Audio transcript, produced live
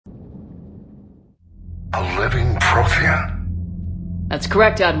A living Prothean? That's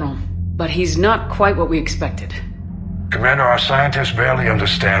correct, Admiral. But he's not quite what we expected. Commander, our scientists barely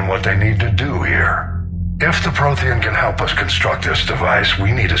understand what they need to do here. If the Prothean can help us construct this device,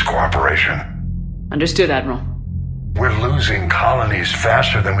 we need his cooperation. Understood, Admiral. We're losing colonies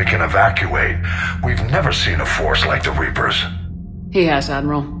faster than we can evacuate. We've never seen a force like the Reapers. He has,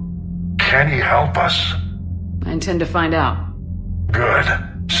 Admiral. Can he help us? I intend to find out. Good.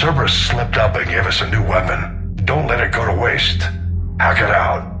 Cerberus slipped up and gave us a new weapon. Don't let it go to waste. Hack it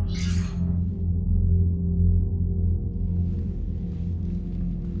out.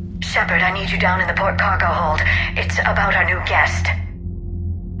 Shepard, I need you down in the port cargo hold. It's about our new guest.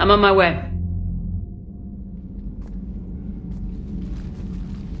 I'm on my way.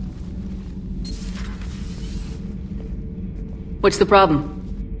 What's the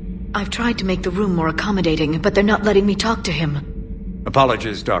problem? I've tried to make the room more accommodating, but they're not letting me talk to him.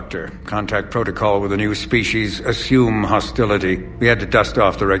 Apologies, Doctor. Contact protocol with a new species. Assume hostility. We had to dust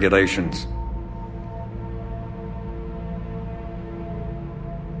off the regulations.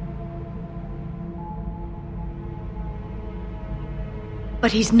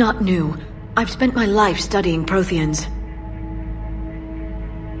 But he's not new. I've spent my life studying Protheans.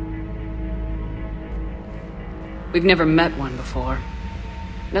 We've never met one before.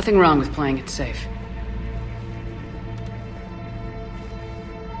 Nothing wrong with playing it safe.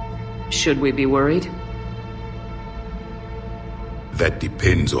 Should we be worried? That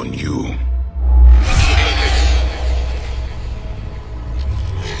depends on you.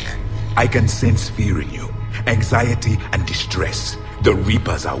 I can sense fear in you, anxiety and distress. The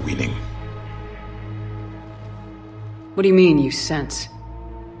Reapers are winning. What do you mean, you sense?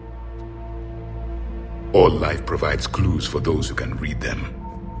 All life provides clues for those who can read them.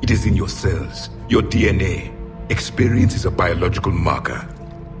 It is in your cells, your DNA. Experience is a biological marker.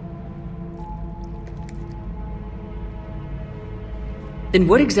 Then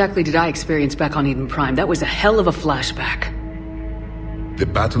what exactly did I experience back on Eden Prime? That was a hell of a flashback. The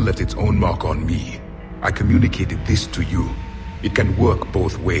battle left its own mark on me. I communicated this to you. It can work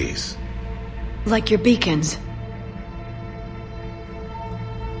both ways. Like your beacons?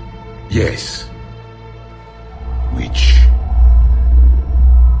 Yes. Which...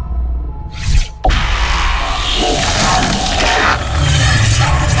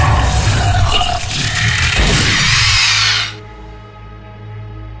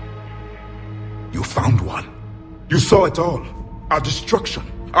 You found one. You saw it all. Our destruction.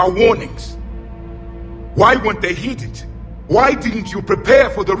 Our warnings. Why weren't they heeded? Why didn't you prepare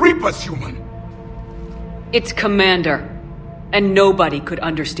for the Reapers, human? It's Commander. And nobody could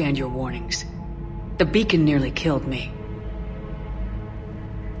understand your warnings. The beacon nearly killed me.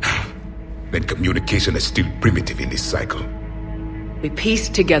 Then communication is still primitive in this cycle. We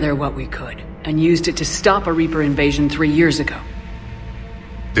pieced together what we could, and used it to stop a Reaper invasion 3 years ago.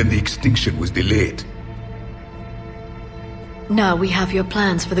 Then the extinction was delayed. Now we have your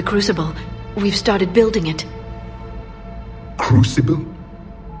plans for the Crucible. We've started building it. Crucible?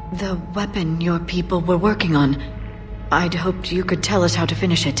 The weapon your people were working on. I'd hoped you could tell us how to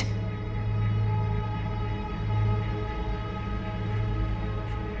finish it.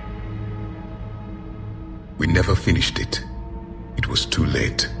 We never finished it. It was too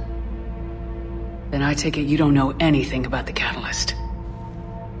late. Then I take it you don't know anything about the catalyst.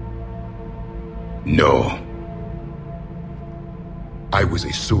 No. I was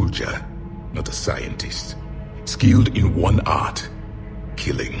a soldier, not a scientist. Skilled in one art,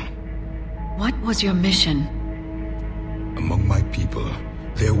 killing. What was your mission? Among my people,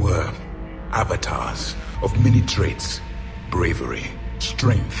 there were avatars of many traits. Bravery,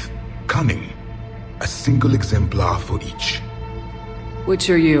 strength, cunning. A single exemplar for each. Which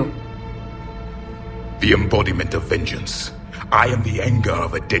are you? The embodiment of vengeance. I am the anger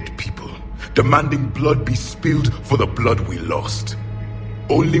of a dead people, demanding blood be spilled for the blood we lost.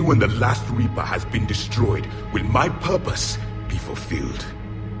 Only when the last Reaper has been destroyed will my purpose be fulfilled.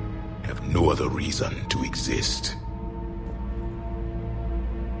 I have no other reason to exist.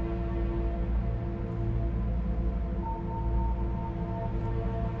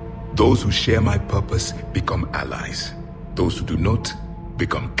 Those who share my purpose become allies. Those who do not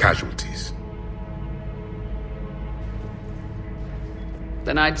become casualties.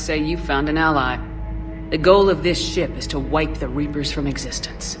 Then I'd say you found an ally. The goal of this ship is to wipe the Reapers from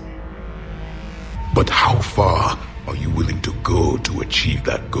existence. But how far are you willing to go to achieve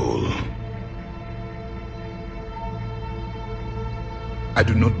that goal? I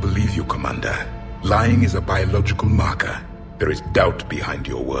do not believe you, Commander. Lying is a biological marker. There is doubt behind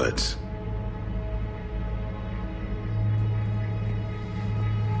your words.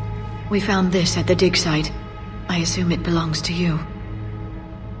 We found this at the dig site. I assume it belongs to you.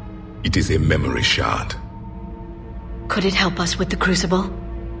 It is a memory shard. Could it help us with the Crucible?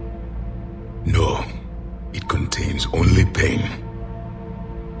 No. It contains only pain.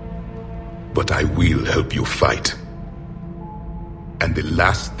 But I will help you fight. And the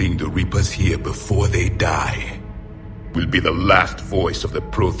last thing the Reapers hear before they die will be the last voice of the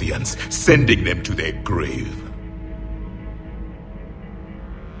Protheans, sending them to their grave.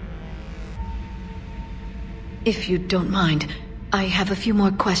 If you don't mind, I have a few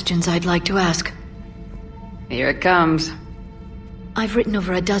more questions I'd like to ask. Here it comes. I've written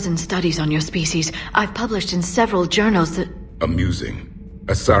over a dozen studies on your species. I've published in several journals that... Amusing.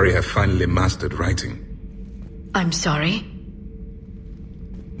 Asari have finally mastered writing. I'm sorry?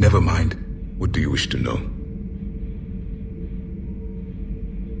 Never mind. What do you wish to know?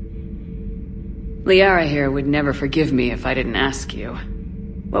 Liara here would never forgive me if I didn't ask you.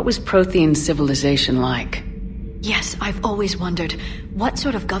 What was Prothean civilization like? Yes, I've always wondered. What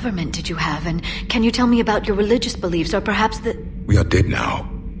sort of government did you have, and can you tell me about your religious beliefs, or perhaps the... We are dead now.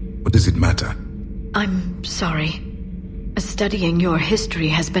 What does it matter? I'm sorry. Studying your history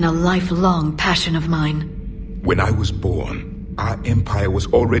has been a lifelong passion of mine. When I was born, our empire was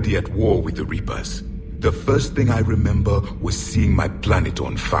already at war with the Reapers. The first thing I remember was seeing my planet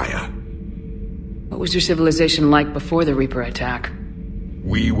on fire. What was your civilization like before the Reaper attack?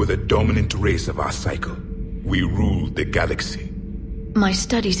 We were the dominant race of our cycle. We ruled the galaxy. My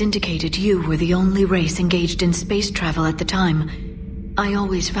studies indicated you were the only race engaged in space travel at the time. I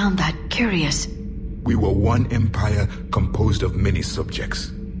always found that curious. We were one empire composed of many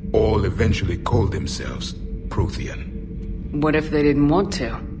subjects. All eventually called themselves Prothean. What if they didn't want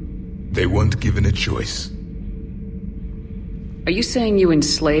to? They weren't given a choice. Are you saying you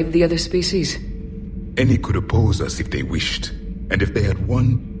enslaved the other species? Any could oppose us if they wished. And if they had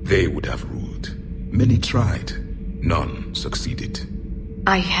won, they would have ruled. Many tried. None succeeded.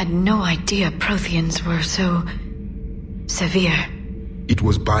 I had no idea Protheans were so... severe. It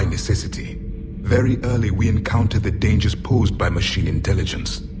was by necessity. Very early we encountered the dangers posed by machine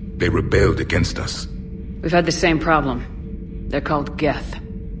intelligence. They rebelled against us. We've had the same problem. They're called Geth.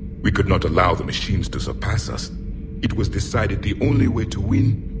 We could not allow the machines to surpass us. It was decided the only way to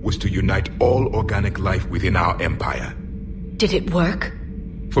win was to unite all organic life within our empire. Did it work?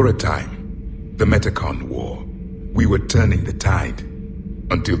 For a time. The Metacon War. We were turning the tide.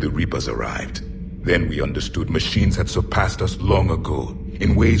 Until the Reapers arrived. Then we understood machines had surpassed us long ago,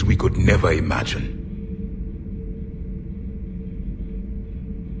 in ways we could never imagine.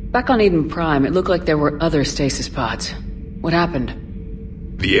 Back on Eden Prime, it looked like there were other stasis pods. What happened?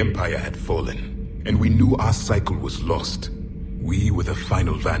 The Empire had fallen, and we knew our cycle was lost. We were the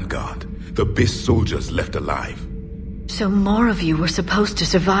final vanguard, the best soldiers left alive. So more of you were supposed to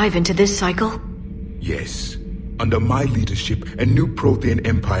survive into this cycle? Yes. Under my leadership, a new Prothean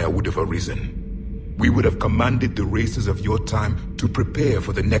empire would have arisen. We would have commanded the races of your time to prepare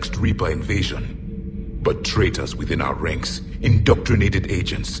for the next Reaper invasion. But traitors within our ranks, indoctrinated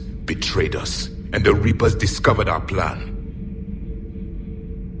agents, betrayed us, and the Reapers discovered our plan.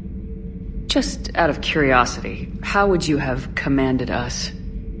 Just out of curiosity, how would you have commanded us?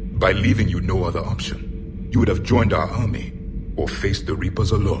 By leaving you no other option. You would have joined our army, or faced the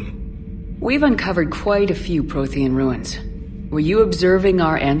Reapers alone. We've uncovered quite a few Prothean ruins. Were you observing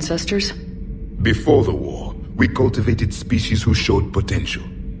our ancestors? Before the war, we cultivated species who showed potential.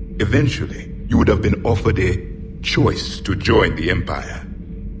 Eventually, you would have been offered a choice to join the Empire.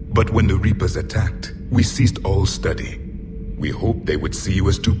 But when the Reapers attacked, we ceased all study. We hoped they would see you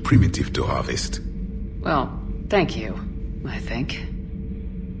as too primitive to harvest. Well, thank you, I think.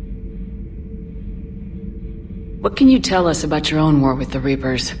 What can you tell us about your own war with the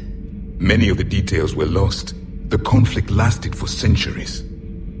Reapers? Many of the details were lost. The conflict lasted for centuries.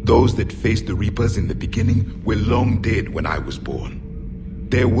 Those that faced the Reapers in the beginning were long dead when I was born.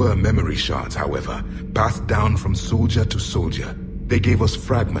 There were memory shards, however, passed down from soldier to soldier. They gave us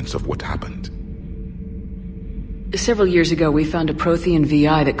fragments of what happened. Several years ago, we found a Prothean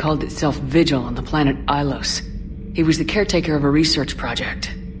VI that called itself Vigil on the planet Ilos. He was the caretaker of a research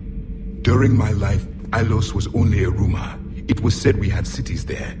project. During my life, Ilos was only a rumor. It was said we had cities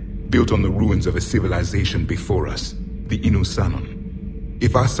there, built on the ruins of a civilization before us, the Inusanon.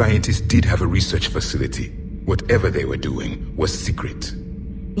 If our scientists did have a research facility, whatever they were doing was secret.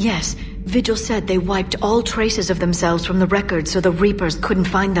 Yes, Vigil said they wiped all traces of themselves from the records so the Reapers couldn't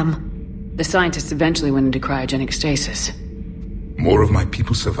find them. The scientists eventually went into cryogenic stasis. More of my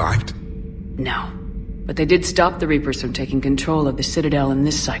people survived? No. But they did stop the Reapers from taking control of the Citadel in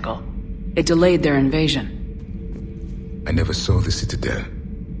this cycle. It delayed their invasion. I never saw the Citadel.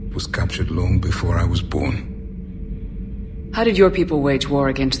 was captured long before I was born. How did your people wage war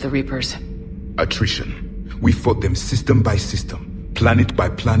against the Reapers? Attrition. We fought them system by system, planet by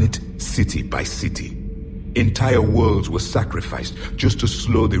planet, city by city. Entire worlds were sacrificed just to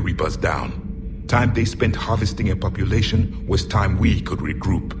slow the Reapers down. Time they spent harvesting a population was time we could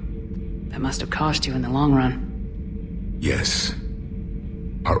regroup. That must have cost you in the long run. Yes.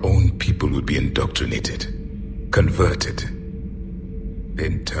 Our own people would be indoctrinated, converted,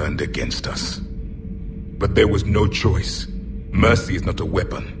 then turned against us. But there was no choice. Mercy is not a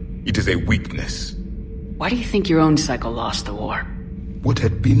weapon. It is a weakness. Why do you think your own cycle lost the war? What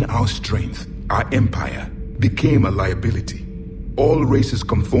had been our strength, our empire, became a liability. All races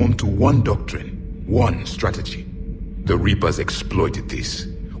conformed to one doctrine, one strategy. The Reapers exploited this.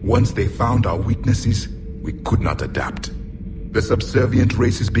 Once they found our weaknesses, we could not adapt. The subservient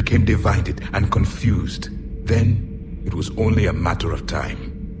races became divided and confused. Then, it was only a matter of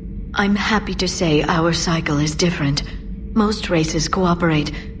time. I'm happy to say our cycle is different. Most races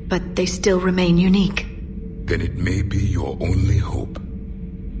cooperate, but they still remain unique. Then it may be your only hope.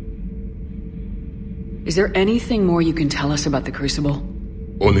 Is there anything more you can tell us about the Crucible?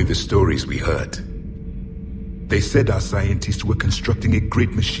 Only the stories we heard. They said our scientists were constructing a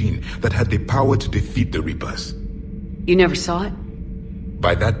great machine that had the power to defeat the Reapers. You never saw it?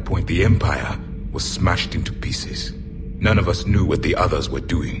 By that point, the Empire was smashed into pieces. None of us knew what the others were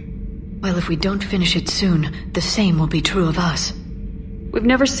doing. Well, if we don't finish it soon, the same will be true of us. We've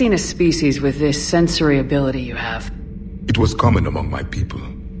never seen a species with this sensory ability you have. It was common among my people,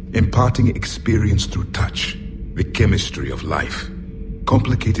 imparting experience through touch, the chemistry of life.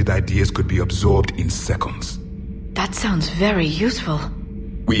 Complicated ideas could be absorbed in seconds. That sounds very useful.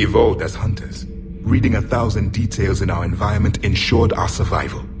 We evolved as hunters. Reading 1,000 details in our environment ensured our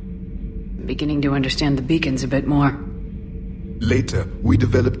survival. I'm beginning to understand the beacons a bit more. Later, we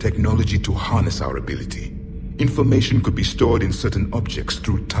developed technology to harness our ability. Information could be stored in certain objects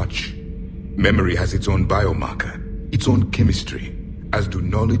through touch. Memory has its own biomarker, its own chemistry, as do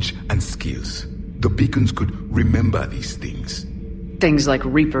knowledge and skills. The beacons could remember these things. Things like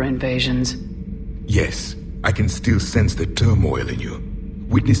Reaper invasions. Yes, I can still sense the turmoil in you.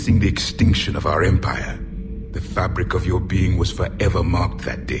 Witnessing the extinction of our empire. The fabric of your being was forever marked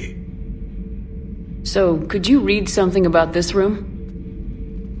that day. So, could you read something about this room?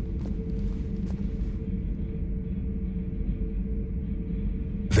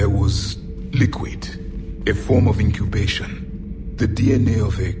 There was liquid, a form of incubation. The DNA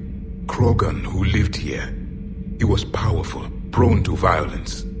of a Krogan who lived here. He was powerful, prone to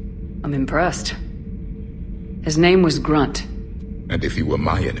violence. I'm impressed. His name was Grunt. And if he were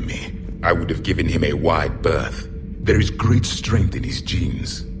my enemy, I would have given him a wide berth. There is great strength in his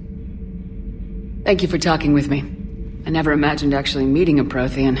genes. Thank you for talking with me. I never imagined actually meeting a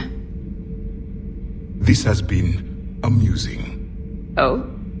Prothean. This has been amusing. Oh?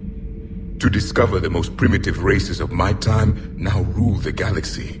 To discover the most primitive races of my time now rule the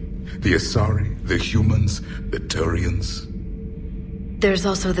galaxy. The Asari, the humans, the Turians. There's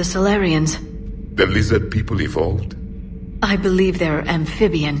also the Solarians. The lizard people evolved. I believe they're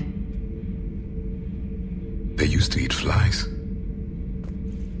amphibian. They used to eat flies.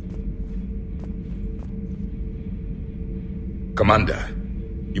 Commander,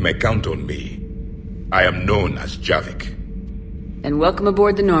 you may count on me. I am known as Javik. And welcome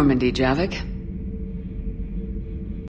aboard the Normandy, Javik.